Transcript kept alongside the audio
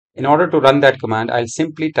In order to run that command, I'll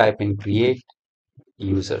simply type in create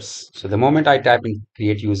users. So the moment I type in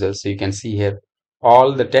create users, so you can see here,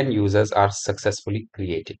 all the 10 users are successfully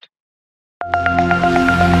created.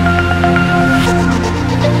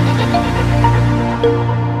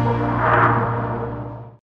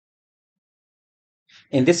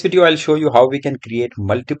 In this video, I'll show you how we can create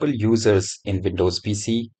multiple users in Windows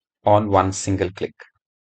PC on one single click.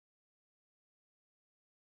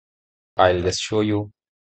 I'll just show you,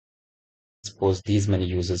 suppose these many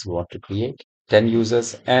users we want to create, 10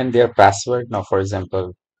 users and their password. Now, for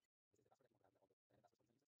example,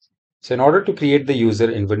 so in order to create the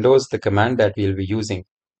user in Windows, the command that we'll be using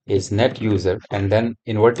is net user, and then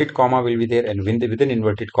inverted comma will be there, and within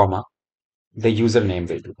inverted comma, the username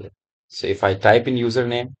will be there. So if I type in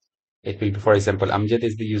username, it will be, for example, Amjad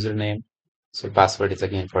is the username. So password is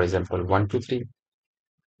again, for example, 123.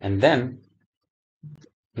 And then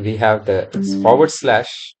we have the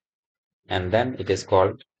 / and then it is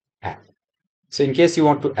called add. So in case you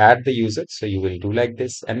want to add the user, so you will do like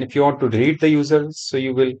this. And if you want to delete the user, so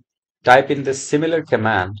you will type in the similar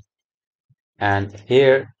command, and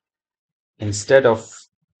here instead of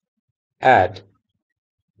add,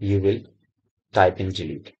 you will type in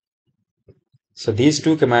delete. So these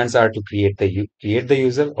two commands are to create the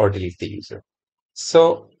user or delete the user.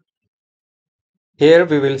 So here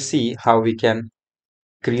we will see how we can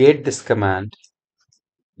create this command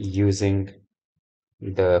using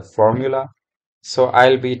the formula. So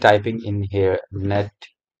I'll be typing in here net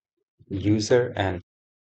user, and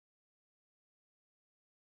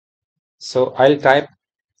so I'll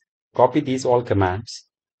copy these all commands,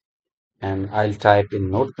 and I'll type in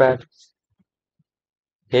notepad.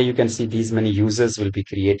 Here you can see these many users will be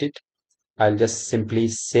created. I'll just simply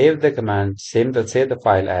save the command, save the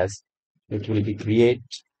file as, it will be create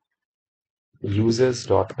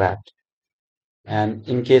users.bat. And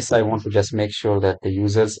in case I want to just make sure that the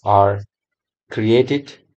users are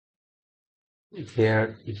created,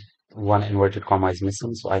 here one inverted comma is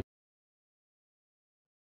missing, so I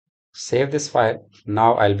save this file.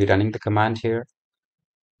 Now I'll be running the command here.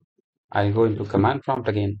 I'll go into command prompt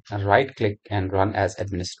again and right click and run as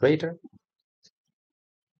administrator.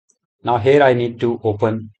 Now here I need to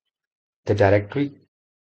open the directory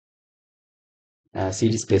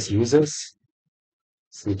cd space users,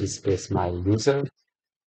 cd space my user,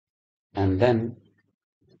 and then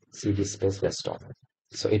cd space desktop.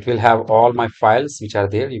 So it will have all my files which are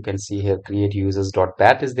there. You can see here create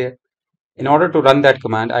users.bat is there. In order to run that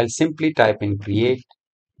command, I'll simply type in create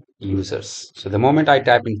users. So the moment I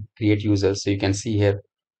type in create users, so you can see here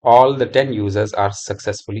all the 10 users are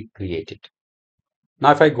successfully created.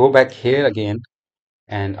 Now if I go back here again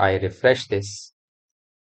and I refresh this,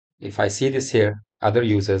 if I see this here, other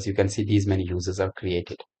users, you can see these many users are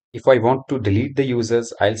created. If I want to delete the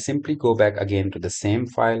users, I'll simply go back again to the same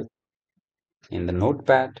file in the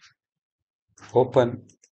notepad, open,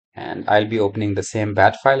 and I'll be opening the same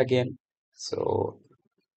bat file again. So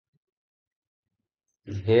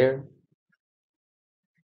here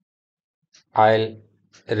I'll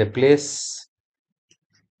replace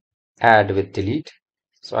add with delete.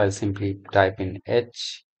 So I'll simply type in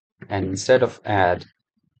h, and instead of add,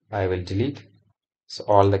 I will delete. So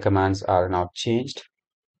all the commands are now changed.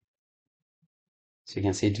 So you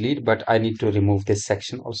can see delete, but I need to remove this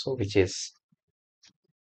section also, which is,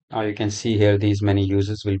 now you can see here these many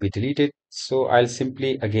users will be deleted. So I'll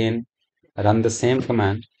simply again run the same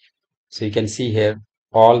command. So you can see here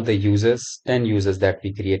all the users, 10 users that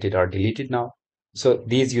we created are deleted now. So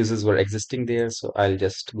these users were existing there. So I'll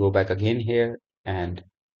just go back again here and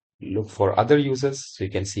look for other users. So you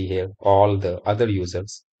can see here all the other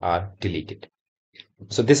users are deleted.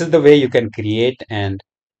 So this is the way you can create and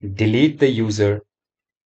delete the user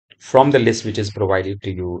from the list which is provided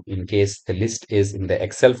to you, in case the list is in the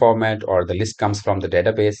Excel format or the list comes from the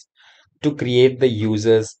database, to create the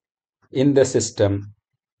users in the system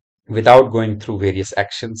without going through various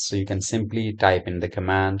actions. So you can simply type in the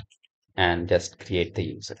command and just create the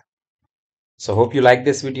user. So hope you like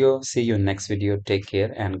this video. See you in next video. Take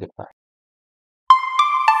care and goodbye.